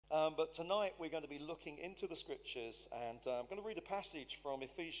But tonight we're going to be looking into the scriptures, and I'm going to read a passage from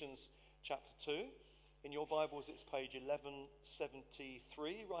Ephesians chapter 2. In your Bibles, it's page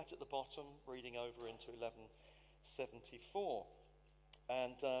 1173, right at the bottom, reading over into 1174.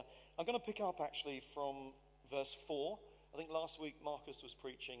 And I'm going to pick up actually from verse 4. I think last week Marcus was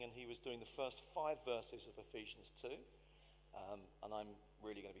preaching and he was doing the first 5 verses of Ephesians 2. And I'm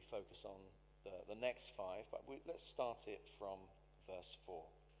really going to be focused on the next 5, but let's start it from verse 4.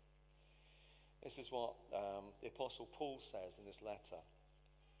 This is what the Apostle Paul says in this letter.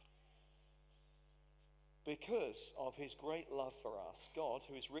 Because of his great love for us, God,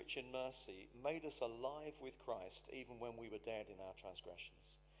 who is rich in mercy, made us alive with Christ even when we were dead in our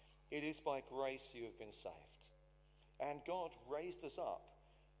transgressions. It is by grace you have been saved. And God raised us up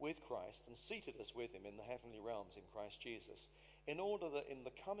with Christ and seated us with him in the heavenly realms in Christ Jesus, in order that in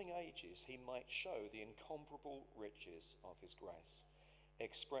the coming ages he might show the incomparable riches of his grace,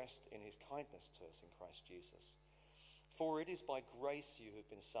 expressed in his kindness to us in Christ Jesus. For it is by grace you have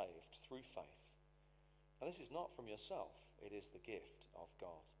been saved through faith. And this is not from yourself, it is the gift of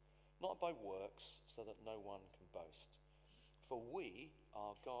God, not by works, so that no one can boast. For we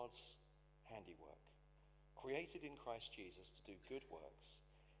are God's handiwork, created in Christ Jesus to do good works,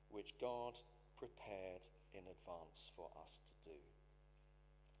 which God prepared in advance for us to do.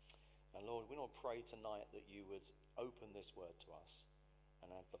 And Lord, we want to pray tonight that you would open this word to us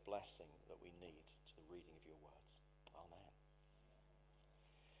and add the blessing that we need to the reading of your words. Amen.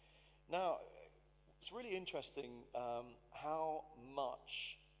 Now, it's really interesting how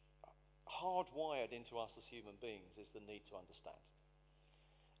much hardwired into us as human beings is the need to understand.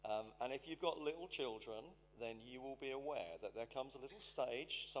 And if you've got little children, then you will be aware that there comes a little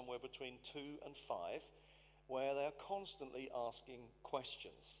stage somewhere between 2 and 5 where they're constantly asking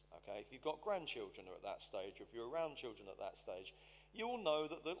questions. Okay, if you've got grandchildren who are at that stage, or if you're around children at that stage, you will know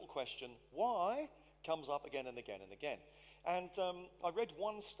that the little question, why, comes up again and again and again. And I read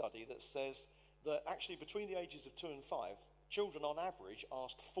one study that says that actually between the ages of 2 and 5, children on average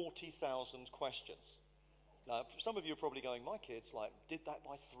ask 40,000 questions. Now, some of you are probably going, my kids did that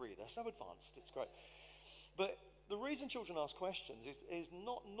by 3. They're so advanced, it's great. But the reason children ask questions is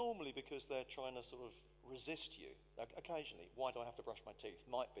not normally because they're trying to sort of resist you. Occasionally, why do I have to brush my teeth?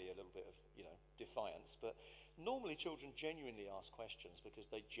 Might be a little bit of, defiance. But normally children genuinely ask questions because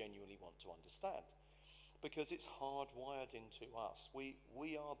they genuinely want to understand. Because it's hardwired into us. We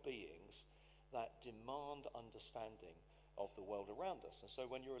are beings that demand understanding of the world around us. And so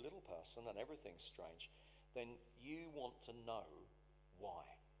when you're a little person and everything's strange, then you want to know why.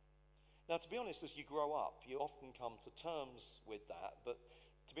 Now, to be honest, as you grow up, you often come to terms with that, but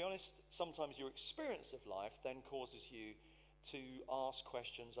to be honest, sometimes your experience of life then causes you to ask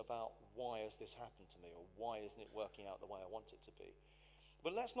questions about why has this happened to me, or why isn't it working out the way I want it to be.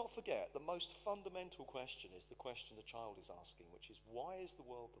 But let's not forget, the most fundamental question is the question the child is asking, which is, why is the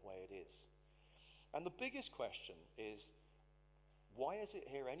world the way it is? And the biggest question is, why is it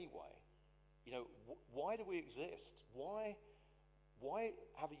here anyway? Why do we exist? Why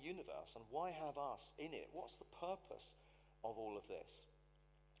have a universe, and why have us in it? What's the purpose of all of this?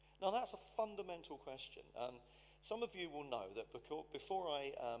 Now, that's a fundamental question. Some of you will know that before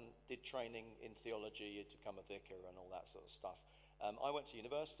I did training in theology to become a vicar and all that sort of stuff, I went to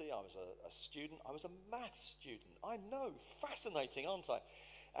university. I was a student. I was a maths student. I know, fascinating, aren't I?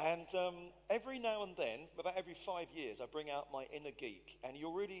 And every now and then, about every 5 years, I bring out my inner geek. And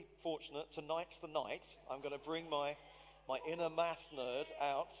you're really fortunate. Tonight's the night. I'm going to bring my inner maths nerd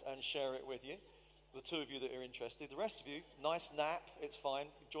out and share it with you. The 2 of you that are interested. The rest of you, nice nap. It's fine.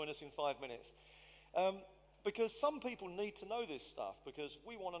 Join us in 5 minutes. Because some people need to know this stuff because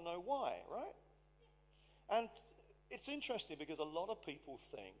we want to know why, right? And it's interesting because a lot of people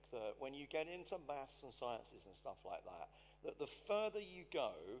think that when you get into maths and sciences and stuff like that the further you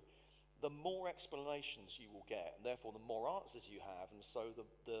go, the more explanations you will get, and therefore the more answers you have, and so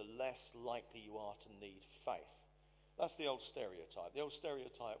the less likely you are to need faith. That's the old stereotype. The old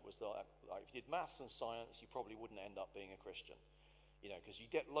stereotype was that if you did maths and science, you probably wouldn't end up being a Christian. Because you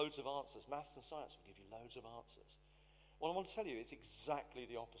get loads of answers. Maths and science will give you loads of answers. Well, I want to tell you, it's exactly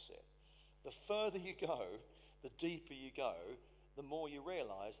the opposite. The further you go, the deeper you go, the more you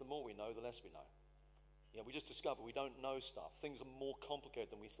realise, the more we know, the less we know. We just discover we don't know stuff. Things are more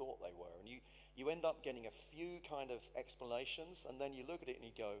complicated than we thought they were. And you end up getting a few kind of explanations, and then you look at it and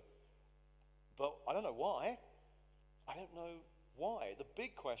you go, but I don't know why. I don't know why. The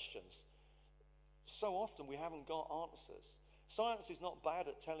big questions, so often we haven't got answers. Science is not bad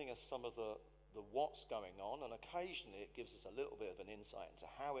at telling us some of the what's going on, and occasionally it gives us a little bit of an insight into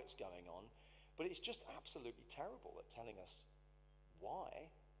how it's going on, but it's just absolutely terrible at telling us why.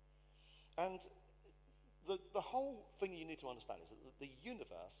 And the whole thing you need to understand is that the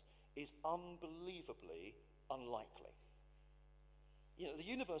universe is unbelievably unlikely. The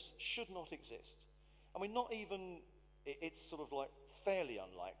universe should not exist. I mean, not even, it's sort of like fairly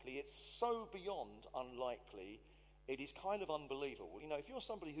unlikely. It's so beyond unlikely, it is kind of unbelievable. If you're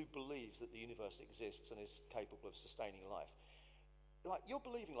somebody who believes that the universe exists and is capable of sustaining life, like, you're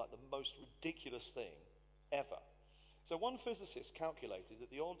believing like the most ridiculous thing ever. So one physicist calculated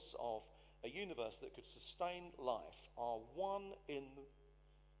that the odds of a universe that could sustain life are 1 in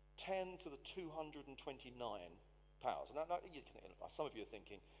 10 to the 229 powers. Now, some of you are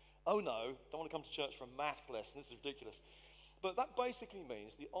thinking, oh no, don't want to come to church for a math lesson, this is ridiculous. But that basically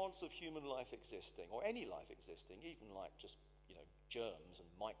means the odds of human life existing, or any life existing, even like just, germs and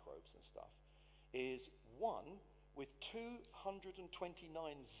microbes and stuff, is 1 with 229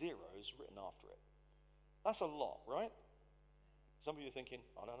 zeros written after it. That's a lot, right? Some of you are thinking,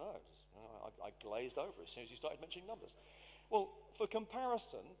 I don't know, I glazed over as soon as you started mentioning numbers. Well, for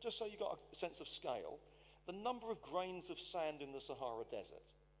comparison, just so you got a sense of scale, the number of grains of sand in the Sahara Desert,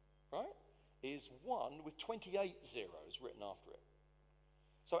 right, is 1 with 28 zeros written after it.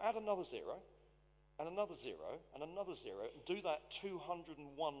 So add another 0, and another 0, and another 0, and do that 201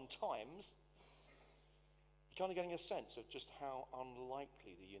 times, you're kind of getting a sense of just how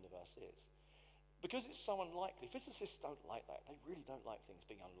unlikely the universe is. Because it's so unlikely, physicists don't like that. They really don't like things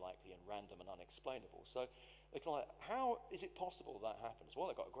being unlikely and random and unexplainable. So it's like, how is it possible that happens? Well,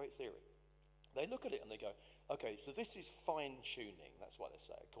 they've got a great theory. They look at it and they go, okay, so this is fine-tuning. That's what they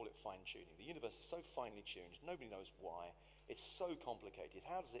say. Call it fine-tuning. The universe is so finely tuned. Nobody knows why. It's so complicated.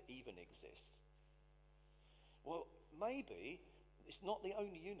 How does it even exist? Well, maybe it's not the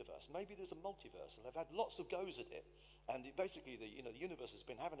only universe. Maybe there's a multiverse, and they've had lots of goes at it. And basically, the universe has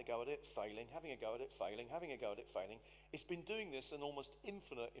been having a go at it, failing, having a go at it, failing, having a go at it, failing. It's been doing this an almost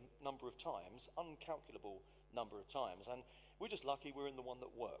infinite number of times, uncalculable number of times, and we're just lucky we're in the one that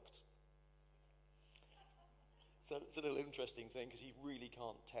worked. So it's a little interesting thing, because you really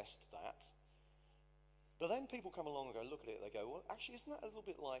can't test that. But then people come along and go, look at it, they go, well, actually, isn't that a little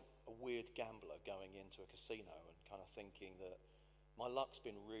bit like a weird gambler going into a casino and kind of thinking that my luck's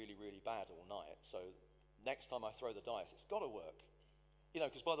been really, really bad all night, so next time I throw the dice, it's got to work.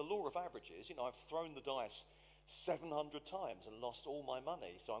 Because by the law of averages, I've thrown the dice 700 times and lost all my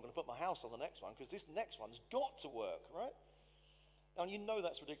money, so I'm going to put my house on the next one, because this next one's got to work, right? And you know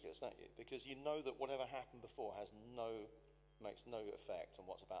that's ridiculous, don't you? Because you know that whatever happened before makes no effect on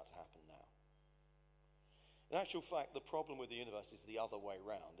what's about to happen now. In actual fact, the problem with the universe is the other way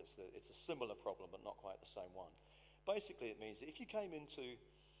round. It's a similar problem, but not quite the same one. Basically, it means that if you came into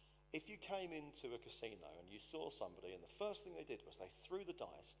a casino and you saw somebody, and the first thing they did was they threw the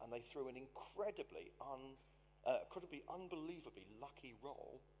dice, and they threw an incredibly, unbelievably lucky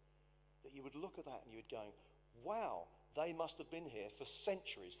roll, that you would look at that and you would go, wow, they must have been here for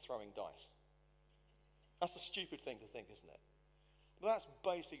centuries throwing dice. That's a stupid thing to think, isn't it? But that's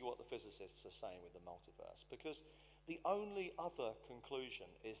basically what the physicists are saying with the multiverse, because the only other conclusion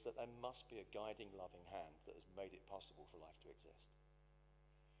is that there must be a guiding, loving hand that has made it possible for life to exist.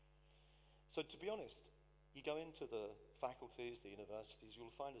 So to be honest, you go into the faculties, the universities,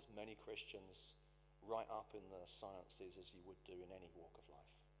 you'll find as many Christians right up in the sciences as you would do in any walk of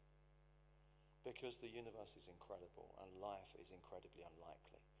life. Because the universe is incredible and life is incredibly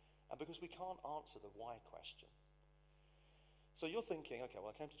unlikely. And because we can't answer the why question. So you're thinking, okay, well,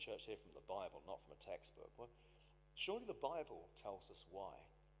 I came to church here from the Bible, not from a textbook. Well, surely the Bible tells us why.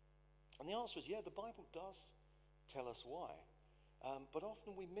 And the answer is, yeah, the Bible does tell us why. But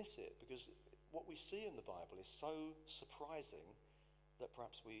often we miss it, because what we see in the Bible is so surprising that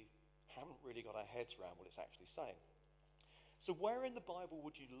perhaps we haven't really got our heads around what it's actually saying. So where in the Bible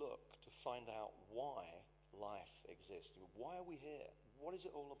would you look to find out why life exists? Why are we here? What is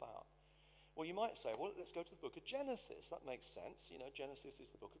it all about? Well, you might say, well, let's go to the book of Genesis. That makes sense. Genesis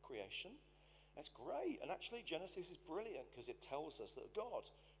is the book of creation. That's great. And actually, Genesis is brilliant because it tells us that God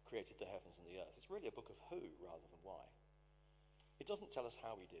created the heavens and the earth. It's really a book of who rather than why. It doesn't tell us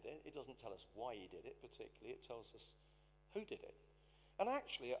how he did it. It doesn't tell us why he did it particularly. It tells us who did it. And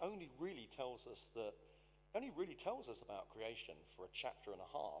actually, it only really tells us about creation for a chapter and a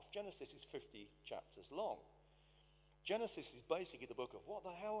half. Genesis is 50 chapters long. Genesis is basically the book of what the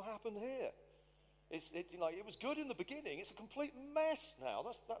hell happened here. It was good in the beginning. It's a complete mess now.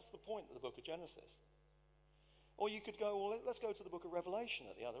 That's the point of the book of Genesis. Or you could go, well, let's go to the book of Revelation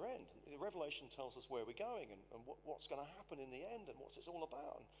at the other end. The Revelation tells us where we're going and what's going to happen in the end and what's it's all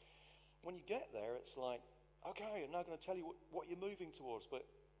about. And when you get there, it's like, okay, I'm now going to tell you what you're moving towards. But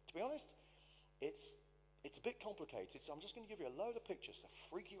to be honest, it's It's a bit complicated, so I'm just going to give you a load of pictures to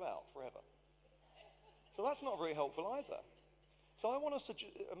freak you out forever. So that's not very helpful either. So I want to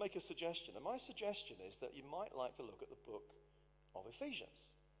make a suggestion, and my suggestion is that you might like to look at the book of Ephesians,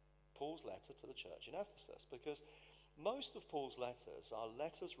 Paul's letter to the church in Ephesus, because most of Paul's letters are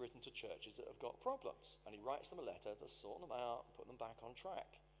letters written to churches that have got problems, and he writes them a letter to sort them out and put them back on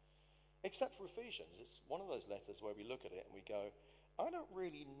track. Except for Ephesians, it's one of those letters where we look at it and we go, I don't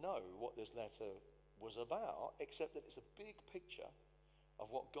really know what this letter was about, except that it's a big picture of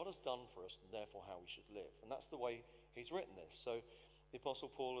what God has done for us and therefore how we should live. And that's the way he's written this. So the Apostle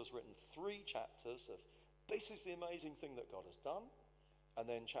Paul has written 3 chapters of this is the amazing thing that God has done. And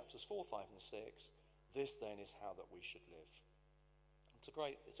then chapters 4, 5, and 6, this then is how that we should live. It's a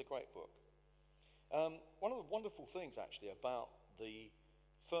great book. One of the wonderful things actually about the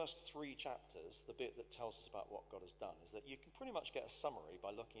first 3 chapters, the bit that tells us about what God has done, is that you can pretty much get a summary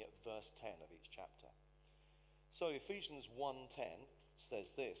by looking at verse 10 of each chapter. So Ephesians 1:10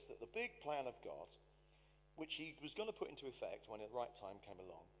 says this, that the big plan of God, which he was going to put into effect when the right time came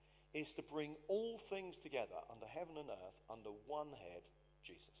along, is to bring all things together under heaven and earth under one head,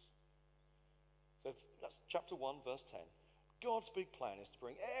 Jesus. So that's chapter 1, verse 10. God's big plan is to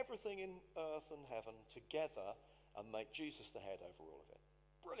bring everything in earth and heaven together and make Jesus the head over all of it.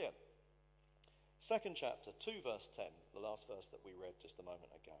 Brilliant. Second chapter, 2 verse 10, the last verse that we read just a moment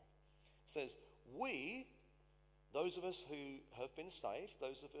ago, says, we, those of us who have been saved,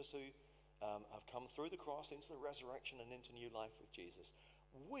 those of us who have come through the cross into the resurrection and into new life with Jesus,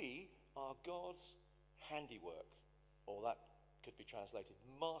 we are God's handiwork, or that could be translated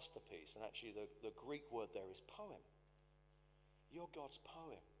masterpiece, and actually the Greek word there is poem. You're God's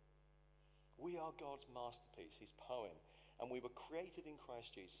poem. We are God's masterpiece, his poem, and we were created in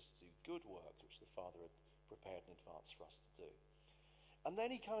Christ Jesus to do good works which the Father had prepared in advance for us to do. And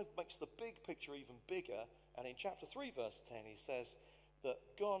then he kind of makes the big picture even bigger, and in chapter 3 verse 10 he says that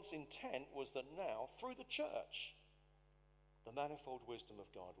God's intent was that now, through the church, the manifold wisdom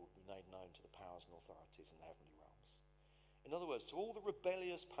of God would be made known to the powers and authorities in the heavenly realms. In other words, to all the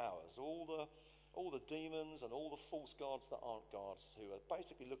rebellious powers, all the demons and all the false gods that aren't gods, who are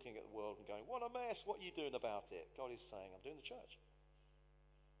basically looking at the world and going, what a mess, what are you doing about it? God is saying, I'm doing the church.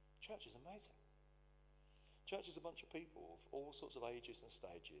 Church is amazing. Church is a bunch of people of all sorts of ages and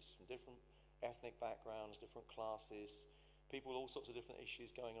stages, from different ethnic backgrounds, different classes, people with all sorts of different issues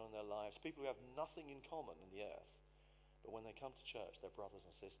going on in their lives, people who have nothing in common in the earth. But when they come to church, they're brothers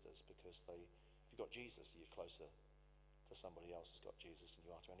and sisters, because if you've got Jesus, you're closer to somebody else who's got Jesus than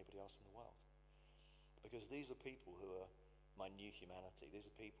you are to anybody else in the world. Because these are people who are my new humanity. These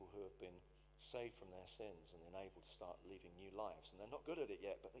are people who have been saved from their sins and enabled to start living new lives. And they're not good at it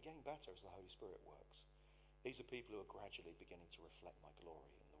yet, but they're getting better as the Holy Spirit works. These are people who are gradually beginning to reflect my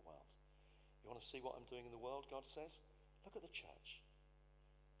glory in the world. You want to see what I'm doing in the world, God says? Look at the church.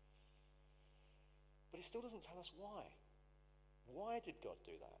 But it still doesn't tell us why. Why did God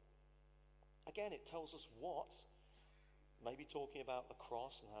do that? Again, it tells us what. Maybe talking about the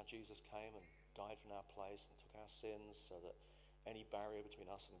cross and how Jesus came and died in our place and took our sins so that any barrier between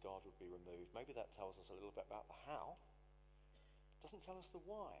us and God would be removed. Maybe that tells us a little bit about the how. It doesn't tell us the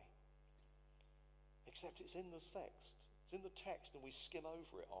why. Except it's in the text. It's in the text, and we skim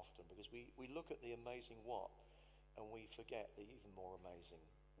over it often because we look at the amazing what and we forget the even more amazing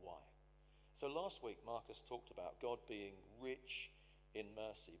why. So last week Marcus talked about God being rich in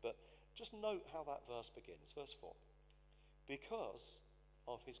mercy, but just note how that verse begins. Verse 4. Because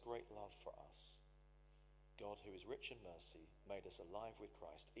of his great love for us, God, who is rich in mercy, made us alive with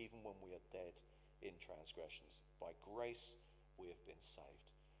Christ even when we are dead in transgressions. By grace we have been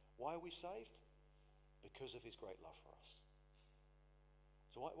saved. Why are we saved? Because of his great love for us.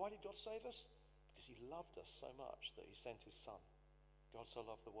 So why did God save us? Because he loved us so much that he sent his son. God so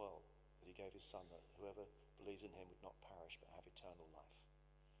loved the world that he gave his son, that whoever believes in him would not perish but have eternal life.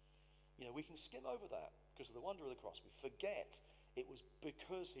 You know, we can skim over that because of the wonder of the cross. We forget it was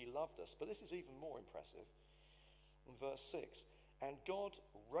because he loved us. But this is even more impressive. In verse 6, and God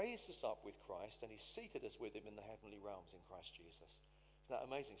raised us up with Christ and he seated us with him in the heavenly realms in Christ Jesus. Isn't that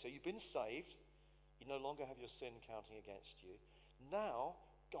amazing? So you've been saved. You no longer have your sin counting against you. Now,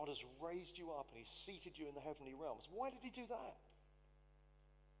 God has raised you up and he's seated you in the heavenly realms. Why did he do that?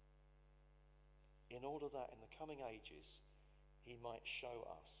 In order that in the coming ages, he might show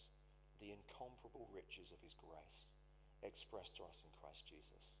us the incomparable riches of his grace expressed to us in Christ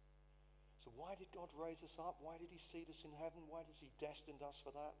Jesus. So why did God raise us up? Why did he seat us in heaven? Why does he destined us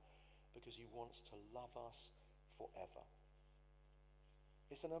for that? Because he wants to love us forever.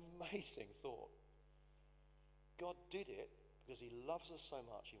 It's an amazing thought. God did it because he loves us so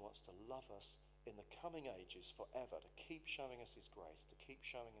much, he wants to love us in the coming ages forever to keep showing us his grace, to keep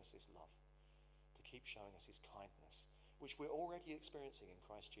showing us his love, to keep showing us his kindness, which we're already experiencing in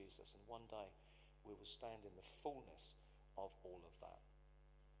Christ Jesus. And one day we will stand in the fullness of all of that.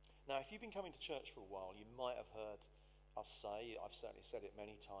 Now, if you've been coming to church for a while, you might have heard us say, I've certainly said it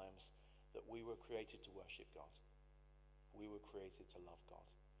many times, that we were created to worship God. We were created to love God.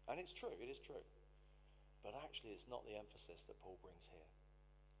 And it's true, it is true. But actually it's not the emphasis that Paul brings here.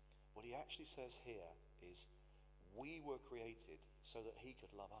 What he actually says here is we were created so that he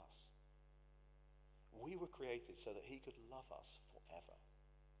could love us. We were created so that he could love us forever.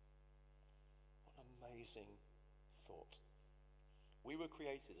 What an amazing thought. We were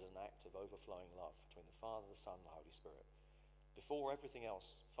created as an act of overflowing love between the Father, the Son, and the Holy Spirit. Before everything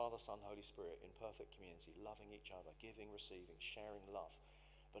else, Father, Son, Holy Spirit in perfect community, loving each other, giving, receiving, sharing love.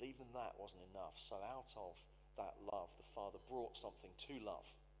 But even that wasn't enough. So out of that love, the Father brought something to love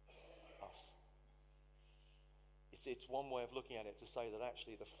us. It's one way of looking at it to say that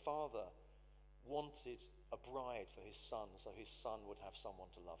actually the Father wanted a bride for his Son, so his Son would have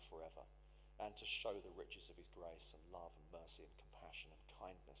someone to love forever and to show the riches of his grace and love and mercy and compassion and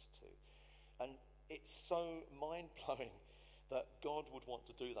kindness too. And it's so mind-blowing that God would want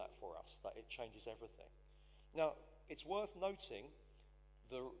to do that for us, that it changes everything. Now, it's worth noting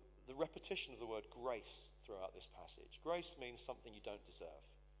the repetition of the word grace throughout this passage. Grace means something you don't deserve.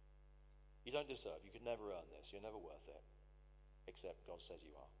 You don't deserve. You could never earn this. You're never worth it. Except God says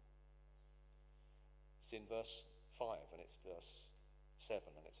you are. It's in verse 5 and it's verse 7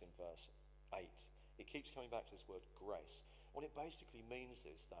 and it's in verse 8. It keeps coming back to this word grace. What it basically means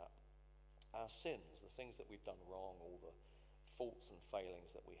is that our sins, the things that we've done wrong, all the faults and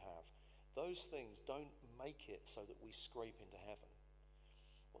failings that we have, those things don't make it so that we scrape into heaven.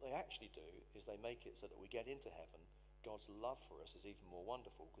 What they actually do is they make it so that we get into heaven. God's love for us is even more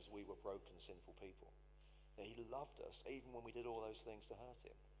wonderful because we were broken, sinful people. That he loved us even when we did all those things to hurt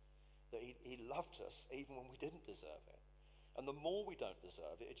him. That he loved us even when we didn't deserve it. And the more we don't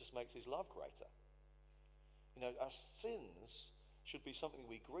deserve it, it just makes his love greater. You know, our sins should be something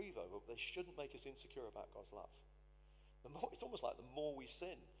we grieve over, but they shouldn't make us insecure about God's love. It's almost like the more we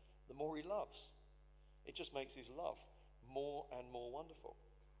sin, the more he loves. It just makes his love more and more wonderful.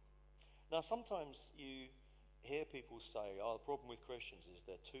 Now, sometimes you hear people say, the problem with Christians is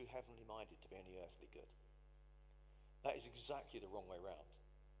they're too heavenly minded to be any earthly good. That is exactly the wrong way round.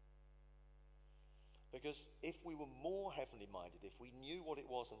 Because if we were more heavenly minded, if we knew what it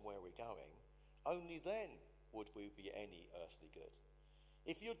was and where we're going, only then would we be any earthly good.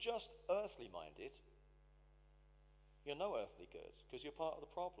 If you're just earthly minded, you're no earthly good because you're part of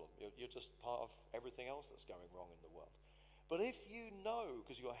the problem. You're just part of everything else that's going wrong in the world. But if you know,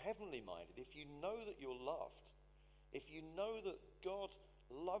 because you're heavenly minded, if you know that you're loved, if you know that God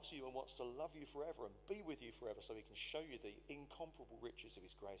loves you and wants to love you forever and be with you forever so he can show you the incomparable riches of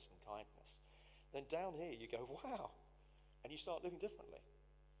his grace and kindness, then down here you go, wow, and you start living differently.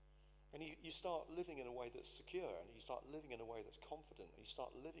 And you start living in a way that's secure, and you start living in a way that's confident, and you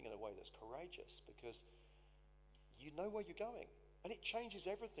start living in a way that's courageous because you know where you're going. And it changes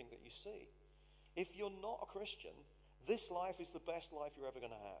everything that you see. If you're not a Christian, this life is the best life you're ever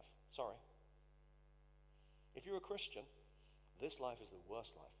going to have. Sorry. If you're a Christian, this life is the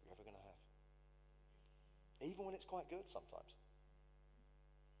worst life you're ever going to have. Even when it's quite good sometimes.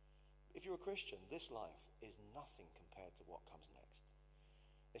 If you're a Christian, this life is nothing compared to what comes next.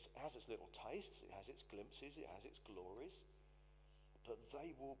 It has its little tastes, it has its glimpses, it has its glories, but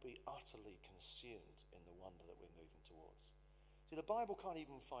they will be utterly consumed in the wonder that we're moving towards. See, the Bible can't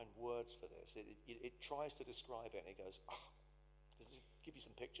even find words for this. It tries to describe it and it goes, let's give you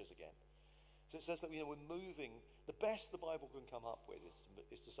some pictures again. So it says that we're moving, the best the Bible can come up with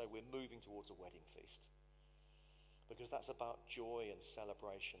is to say we're moving towards a wedding feast. Because that's about joy and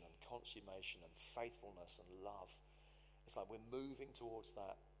celebration and consummation and faithfulness and love. It's like we're moving towards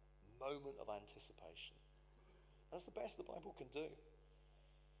that moment of anticipation. That's the best the Bible can do.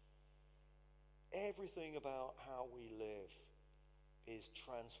 Everything about how we live is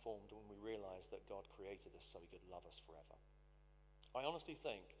transformed when we realize that God created us so he could love us forever. I honestly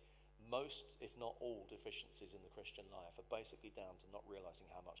think most, if not all, deficiencies in the Christian life are basically down to not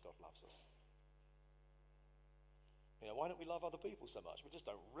realizing how much God loves us. You know, why don't we love other people so much? We just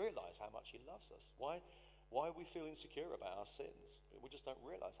don't realize how much he loves us. Why we feel insecure about our sins? We just don't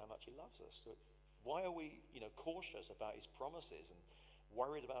realize how much he loves us. Why are we, cautious about his promises and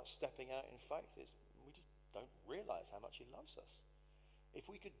worried about stepping out in faith? We just don't realize how much he loves us. If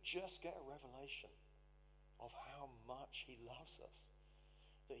we could just get a revelation of how much he loves us,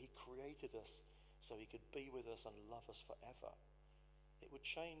 that he created us so he could be with us and love us forever, it would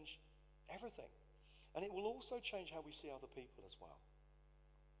change Everything. And it will also change how we see other people as well.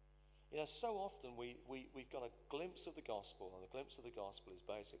 So often we've got a glimpse of the gospel, and the glimpse of the gospel is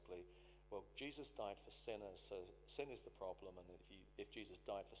basically, well, Jesus died for sinners, so sin is the problem, and if Jesus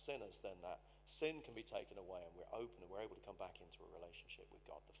died for sinners, then that sin can be taken away, and we're open, and we're able to come back into a relationship with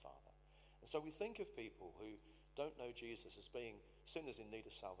God the Father. And so we think of people who don't know Jesus as being sinners in need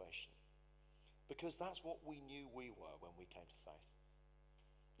of salvation, because that's what we knew we were when we came to faith.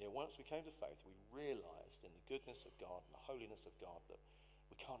 Once we came to faith, we realized in the goodness of God and the holiness of God that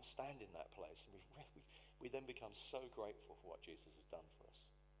we can't stand in that place, and we then become so grateful for what Jesus has done for us.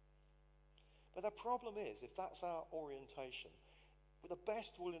 But the problem is, if that's our orientation, with the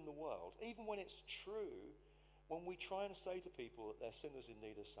best will in the world, even when it's true, when we try and say to people that they're sinners in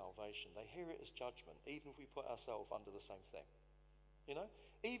need of salvation, they hear it as judgment, even if we put ourselves under the same thing.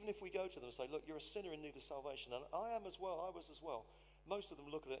 Even if we go to them and say, look, you're a sinner in need of salvation, and I am as well, I was as well. Most of them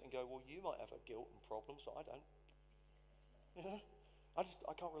look at it and go, well, you might have a guilt and problems, but I don't.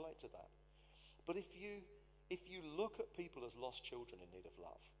 I can't relate to that. But if you look at people as lost children in need of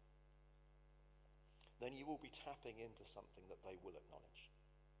love, then you will be tapping into something that they will acknowledge.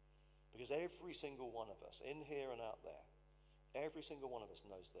 Because every single one of us, in here and out there, every single one of us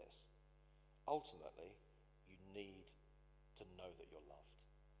knows this. Ultimately, you need to know that you're loved.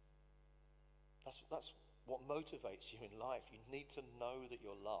 That's what motivates you in life. You need to know that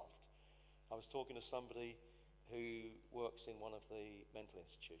you're loved. I was talking to somebody who works in one of the mental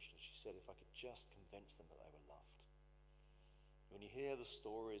institutions. She said, if I could just convince them that they were loved. When you hear the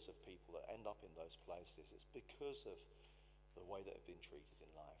stories of people that end up in those places, it's because of the way that they've been treated in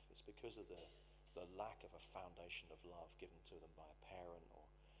life. It's because of the lack of a foundation of love given to them by a parent, or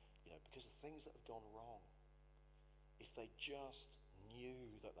because of things that have gone wrong. If they just knew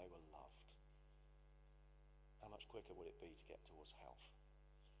that they were loved, how much quicker would it be to get towards health?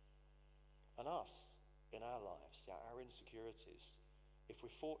 And us, in our lives, our insecurities, if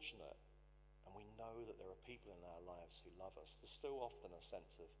we're fortunate and we know that there are people in our lives who love us, there's still often a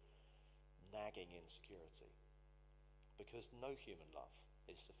sense of nagging insecurity, because no human love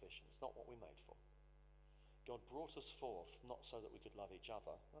is sufficient. It's not what we're made for. God brought us forth not so that we could love each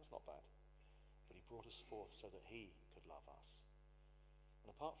other, that's not bad, but he brought us forth so that he could love us.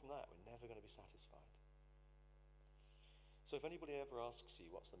 And apart from that, we're never going to be satisfied. So if anybody ever asks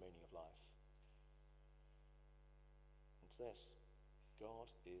you what's the meaning of life, it's this: God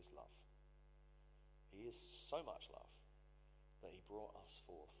is love. He is so much love that he brought us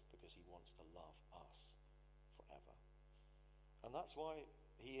forth because he wants to love us forever. And that's why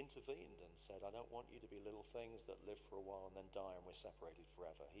he intervened and said, I don't want you to be little things that live for a while and then die and we're separated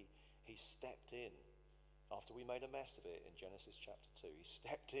forever. He stepped in after we made a mess of it in Genesis chapter 2. He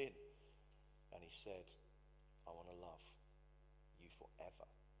stepped in and he said, I want to love you forever.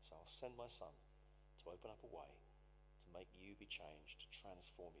 So I'll send my son to open up a way to make you be changed, to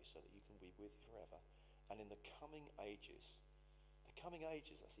transform you so that you can be with you forever. And in the coming ages,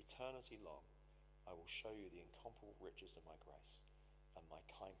 that's eternity long, I will show you the incomparable riches of my grace and my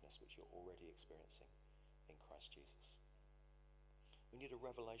kindness, which you're already experiencing in Christ Jesus. We need a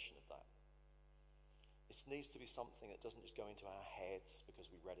revelation of that. It needs to be something that doesn't just go into our heads because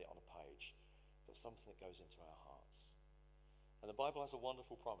we read it on a page, but something that goes into our hearts. And the Bible has a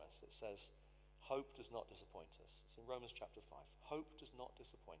wonderful promise. It says, hope does not disappoint us. It's in Romans chapter 5. Hope does not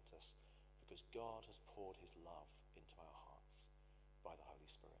disappoint us because God has poured his love into our hearts by the Holy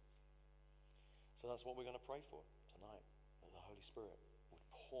Spirit. So that's what we're going to pray for tonight, that the Holy Spirit would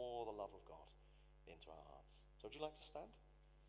pour the love of God into our hearts. So would you like to stand?